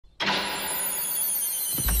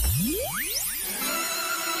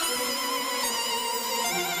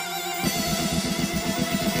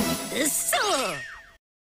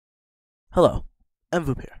Hello, I'm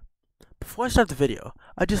Voop here. Before I start the video,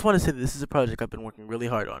 I just want to say that this is a project I've been working really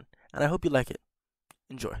hard on, and I hope you like it.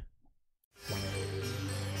 Enjoy.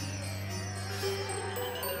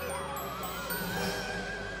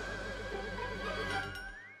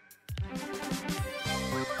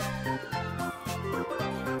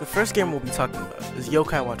 The first game we'll be talking about is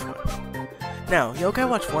Yokai Watch 1. Now, Yokai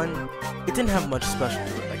Watch 1, it didn't have much special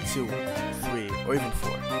to it, like 2, 3, or even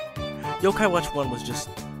 4. Yokai Watch 1 was just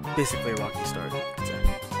basically a rocky start, you could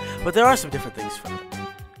say. But there are some different things from it.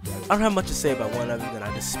 I don't have much to say about one other than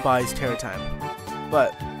I despise Terror Time,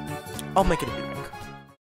 but I'll make it a remake.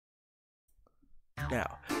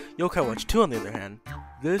 Now, Yokai Watch 2 on the other hand,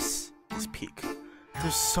 this is peak.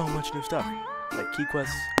 There's so much new stuff, like key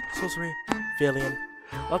quests, sorcery, Valiant,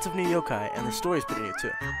 lots of new yokai, and the story is pretty new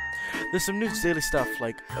too. There's some new daily stuff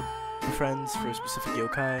like friends for a specific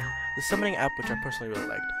yokai, the summoning app which I personally really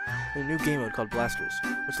liked, and a new game mode called Blasters,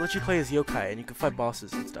 which lets you play as yokai and you can fight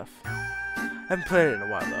bosses and stuff. I haven't played it in a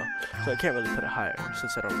while though, so I can't really put it higher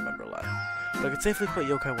since I don't remember a lot. But I could safely put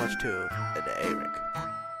Yokai Watch 2 in the A rank.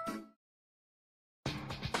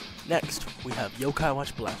 Next, we have Yokai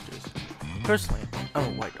Watch Blasters. Personally,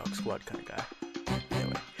 I'm a White Dog Squad kind of guy.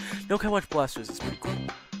 Anyway, Yokai Watch Blasters is pretty cool.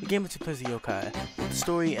 The game lets you play as a yokai with the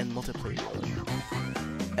story and multiplayer.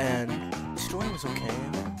 And the story was okay.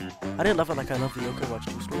 I didn't love it like I loved the Yokai Watch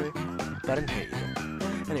 2 story, but I didn't hate it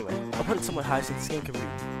either. Anyway, I'll put it somewhat high since this game can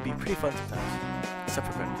be pretty fun sometimes, except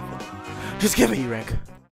for Granny. Just give me E rank!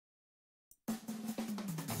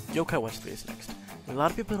 Yokai Watch 3 is next. A lot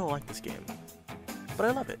of people don't like this game, but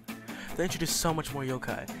I love it. They introduced so much more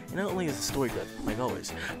yokai, and not only is the story good, like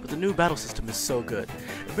always, but the new battle system is so good.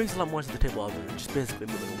 It brings a lot more to the table other than just basically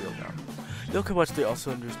moving a wheel down. Yokai Watch 3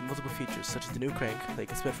 also introduced multiple features, such as the new crank that you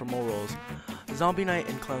can spin for more rolls, Zombie Night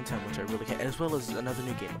and Clown Town, which I really can, as well as another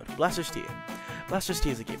new game mode, Blasters T. Blasters T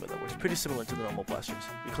is a game mode that works pretty similar to the normal Blasters.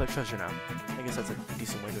 You collect treasure now. I guess that's a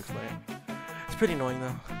decent way to explain it. It's pretty annoying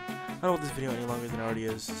though. I don't want this video any longer than it already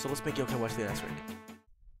is, so let's make Yokai Watch the S rank.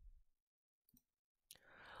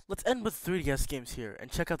 Let's end with 3DS games here,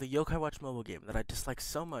 and check out the Yokai Watch mobile game that I dislike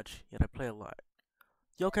so much, yet I play a lot.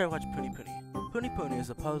 Yokai Watch Puni. Puni is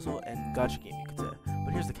a puzzle and gacha game, you could say,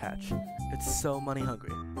 but here's the catch. It's so money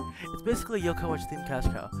hungry. It's basically a Yokai Watch themed cash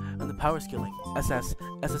cow, and the power scaling, SS,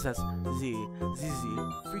 SSS, Z, ZZ,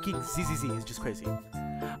 freaking ZZZ is just crazy.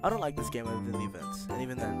 I don't like this game other than the events, and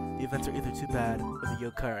even then, the events are either too bad, or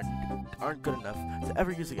the yokai aren't good enough to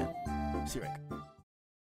ever use again. C rank.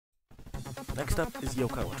 Next up is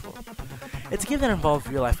Yokai Watch 4. It's a game that involves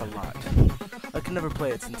real life a lot. I could never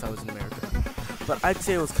play it since I was in America. But I'd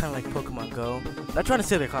say it was kind of like Pokemon Go. Not trying to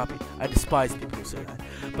say they're copy. I despise people who say that.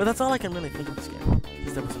 But that's all I can really think of this game,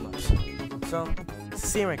 because there wasn't much. So, it's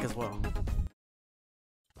C rank as well.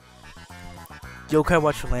 Yokai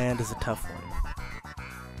Watch Land is a tough one.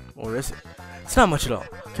 Or is it? It's not much at all.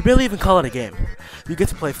 You can barely even call it a game. You get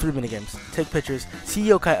to play 3 minigames, take pictures, see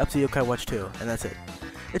yokai up to Yokai Watch 2, and that's it.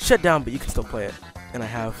 It's shut down, but you can still play it. And I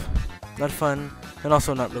have. Not fun, and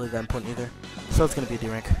also not really that important either. So it's gonna be a D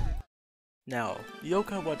rank. Now,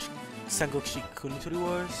 Yokai Watch Sangokushi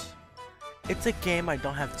Wars. It's a game I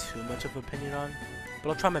don't have too much of an opinion on, but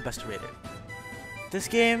I'll try my best to rate it. This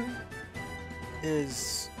game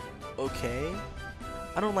is okay.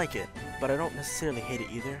 I don't like it, but I don't necessarily hate it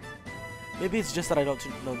either. Maybe it's just that I don't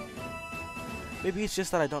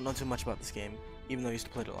know too much about this game, even though I used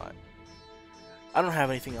to play it a lot. I don't have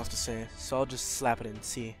anything else to say, so I'll just slap it in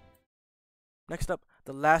C. Next up,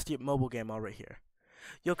 the last mobile game I'll rate here.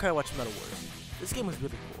 Yokai Watch Metal Wars. This game was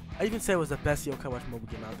really cool. I'd even say it was the best Yokai Watch mobile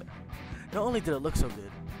game out there. Not only did it look so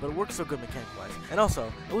good, but it worked so good mechanic-wise. And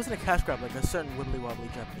also, it wasn't a cash grab like a certain wibbly-wobbly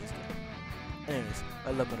Japanese game. Anyways,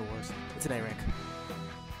 I love Metal Wars. It's an A rank.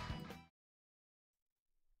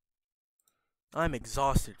 I'm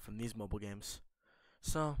exhausted from these mobile games.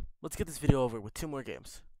 So, let's get this video over with 2 more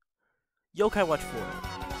games. Yokai Watch 4.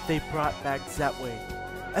 They brought back Waay.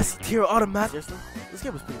 S-tier automatic. Seriously? This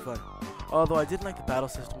game was pretty fun. Although I didn't like the battle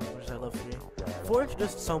system, which I love 3. 4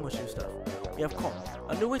 introduced so much new stuff. You have Calm,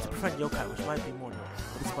 a new way to prevent yokai, which might be more annoying,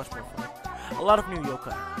 but it's much more fun. A lot of new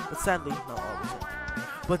yokai, but sadly, not all of them.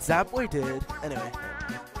 But Waay did. Anyway,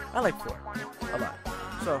 I like 4 a lot,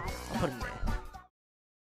 so I'll put it in A.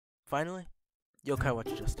 Finally, Yokai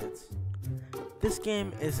Watch Just Dance. This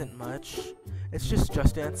game isn't much. It's just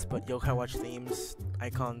Just Dance, but Yokai Watch themes,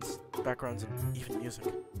 icons, backgrounds, and even music.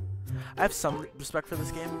 I have some respect for this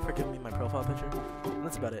game for giving me my profile picture, and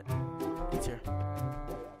that's about it. It's here.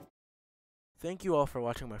 Thank you all for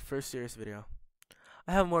watching my first serious video.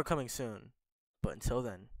 I have more coming soon. But until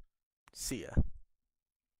then, see ya.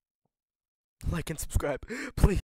 Like and subscribe, please.